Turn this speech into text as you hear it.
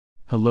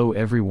Hello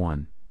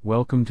everyone,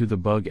 welcome to the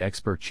Bug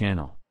Expert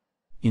channel.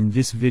 In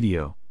this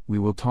video, we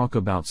will talk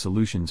about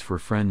solutions for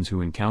friends who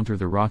encounter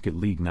the Rocket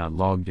League not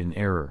logged in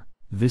error.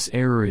 This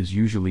error is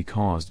usually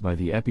caused by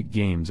the Epic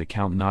Games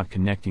account not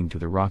connecting to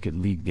the Rocket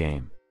League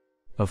game.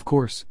 Of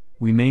course,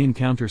 we may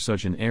encounter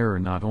such an error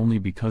not only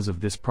because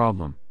of this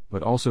problem,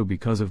 but also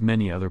because of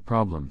many other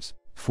problems.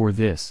 For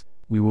this,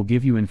 we will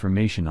give you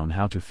information on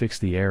how to fix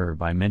the error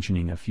by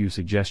mentioning a few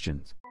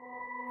suggestions.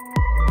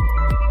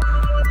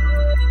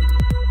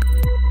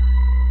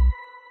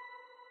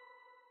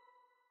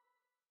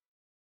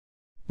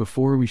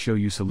 Before we show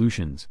you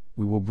solutions,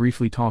 we will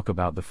briefly talk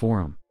about the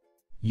forum.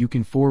 You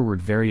can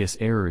forward various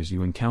errors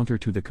you encounter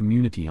to the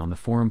community on the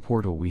forum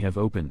portal we have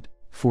opened.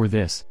 For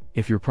this,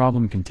 if your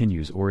problem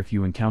continues or if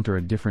you encounter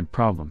a different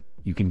problem,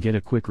 you can get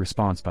a quick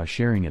response by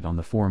sharing it on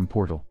the forum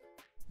portal.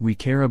 We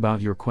care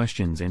about your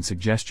questions and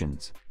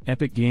suggestions.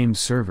 Epic Games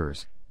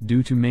servers,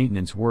 due to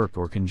maintenance work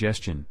or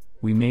congestion,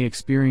 we may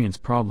experience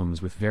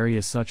problems with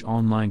various such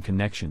online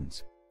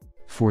connections.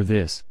 For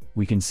this,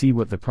 we can see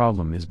what the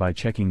problem is by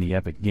checking the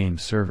Epic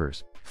Games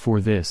servers.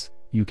 For this,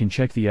 you can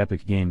check the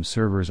Epic Games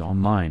servers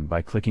online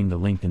by clicking the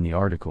link in the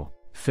article.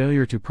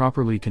 Failure to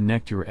properly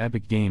connect your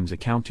Epic Games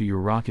account to your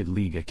Rocket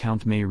League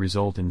account may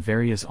result in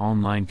various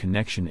online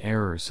connection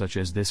errors such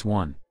as this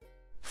one.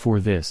 For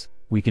this,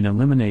 we can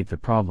eliminate the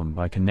problem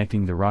by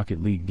connecting the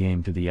Rocket League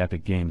game to the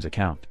Epic Games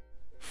account.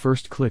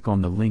 First, click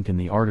on the link in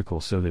the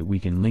article so that we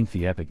can link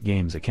the Epic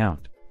Games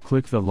account.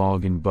 Click the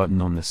login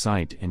button on the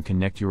site and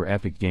connect your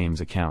Epic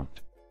Games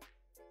account.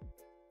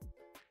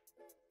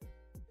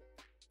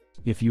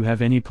 If you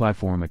have any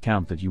platform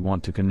account that you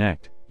want to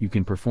connect, you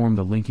can perform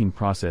the linking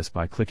process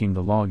by clicking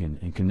the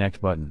Login and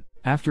Connect button.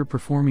 After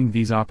performing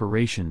these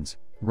operations,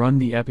 run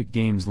the Epic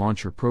Games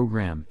Launcher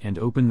program and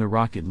open the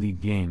Rocket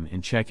League game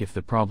and check if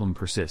the problem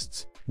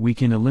persists. We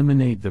can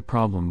eliminate the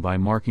problem by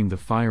marking the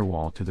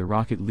firewall to the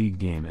Rocket League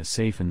game as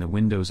safe in the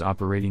Windows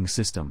operating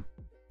system.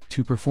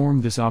 To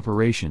perform this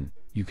operation,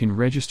 you can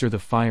register the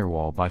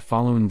firewall by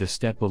following the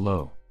step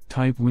below.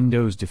 Type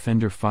Windows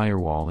Defender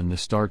Firewall in the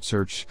Start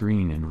search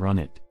screen and run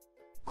it.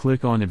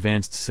 Click on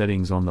Advanced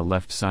Settings on the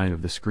left side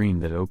of the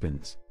screen that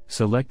opens.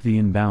 Select the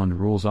Inbound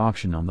Rules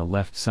option on the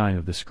left side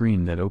of the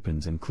screen that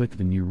opens and click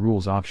the New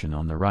Rules option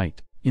on the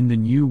right. In the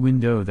new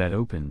window that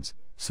opens,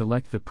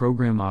 select the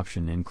Program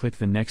option and click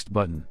the Next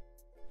button.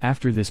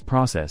 After this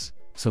process,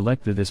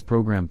 select the This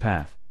Program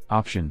Path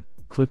option,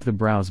 click the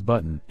Browse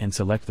button and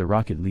select the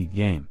Rocket League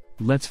game.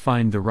 Let's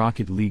find the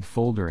Rocket League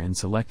folder and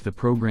select the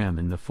program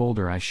in the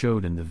folder I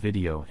showed in the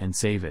video and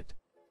save it.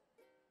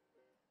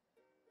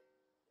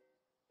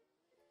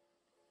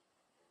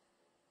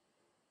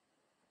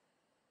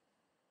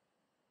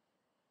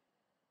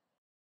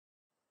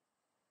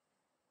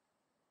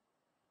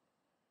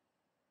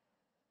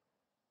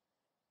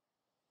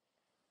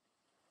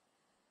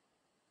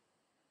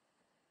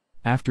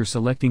 After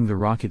selecting the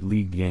Rocket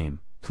League game,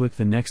 click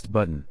the Next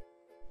button.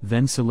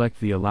 Then select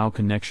the Allow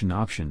Connection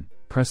option,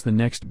 press the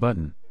Next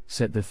button,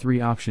 set the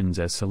three options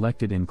as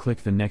selected and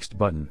click the Next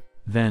button.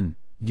 Then,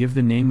 give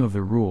the name of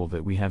the rule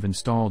that we have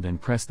installed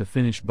and press the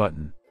Finish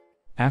button.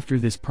 After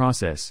this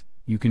process,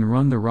 you can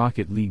run the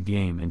Rocket League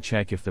game and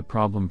check if the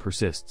problem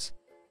persists.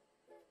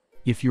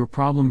 If your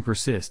problem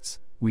persists,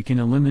 we can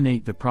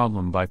eliminate the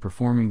problem by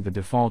performing the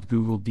default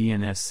Google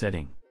DNS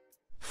setting.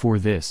 For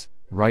this,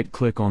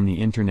 right-click on the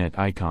Internet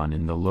icon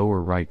in the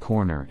lower right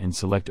corner and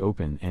select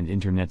Open and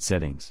Internet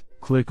Settings.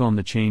 Click on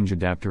the Change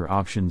Adapter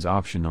Options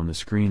option on the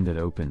screen that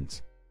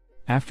opens.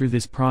 After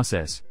this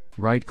process,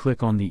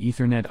 right-click on the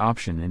Ethernet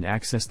option and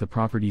access the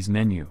Properties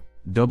menu.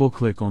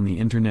 Double-click on the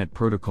Internet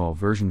Protocol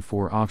version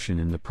 4 option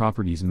in the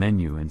Properties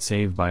menu and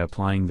save by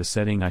applying the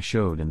setting I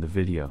showed in the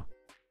video.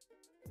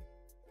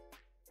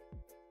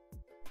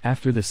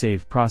 After the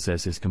save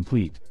process is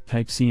complete,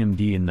 type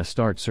CMD in the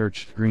Start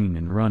search screen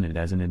and run it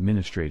as an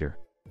administrator.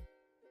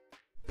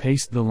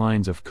 Paste the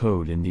lines of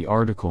code in the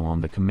article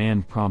on the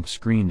command prompt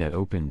screen that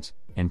opens,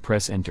 and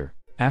press Enter.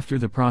 After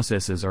the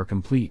processes are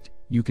complete,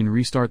 you can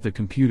restart the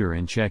computer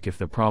and check if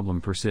the problem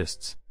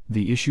persists.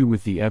 The issue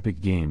with the Epic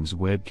Games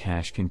web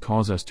cache can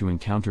cause us to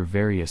encounter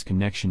various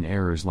connection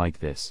errors like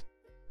this.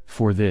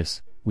 For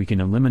this, we can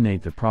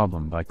eliminate the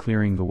problem by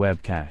clearing the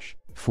web cache.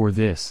 For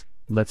this,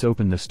 let's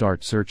open the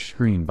Start search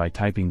screen by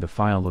typing the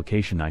file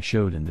location I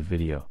showed in the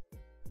video.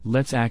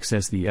 Let's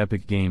access the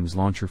Epic Games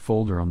Launcher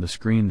folder on the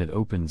screen that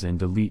opens and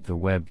delete the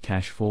web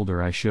cache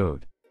folder I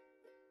showed.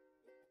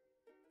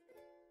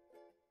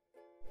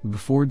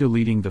 Before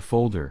deleting the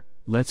folder,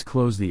 let's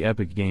close the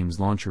Epic Games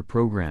Launcher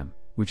program,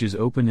 which is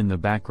open in the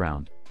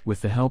background,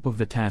 with the help of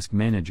the Task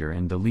Manager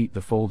and delete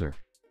the folder.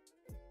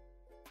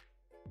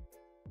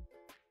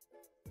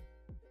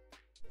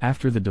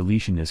 After the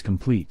deletion is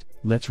complete,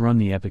 let's run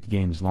the Epic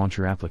Games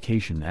Launcher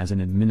application as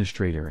an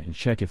administrator and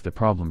check if the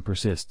problem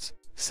persists.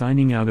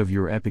 Signing out of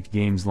your Epic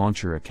Games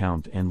Launcher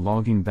account and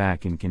logging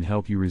back in can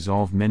help you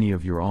resolve many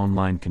of your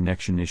online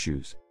connection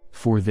issues.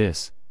 For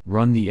this,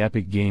 run the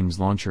Epic Games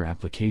Launcher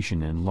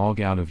application and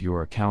log out of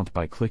your account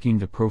by clicking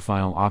the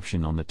Profile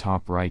option on the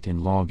top right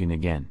and log in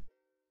again.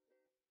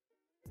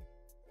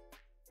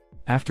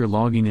 After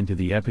logging into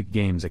the Epic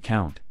Games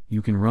account,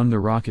 you can run the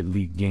Rocket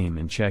League game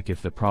and check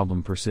if the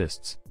problem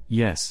persists.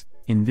 Yes,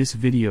 in this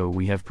video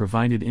we have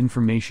provided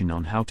information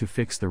on how to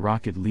fix the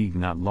Rocket League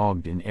not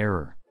logged in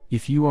error.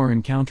 If you are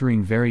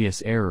encountering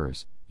various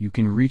errors, you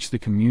can reach the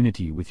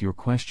community with your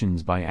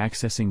questions by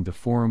accessing the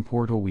forum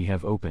portal we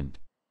have opened.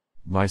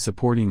 By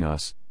supporting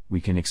us, we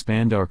can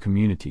expand our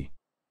community.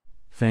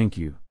 Thank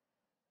you.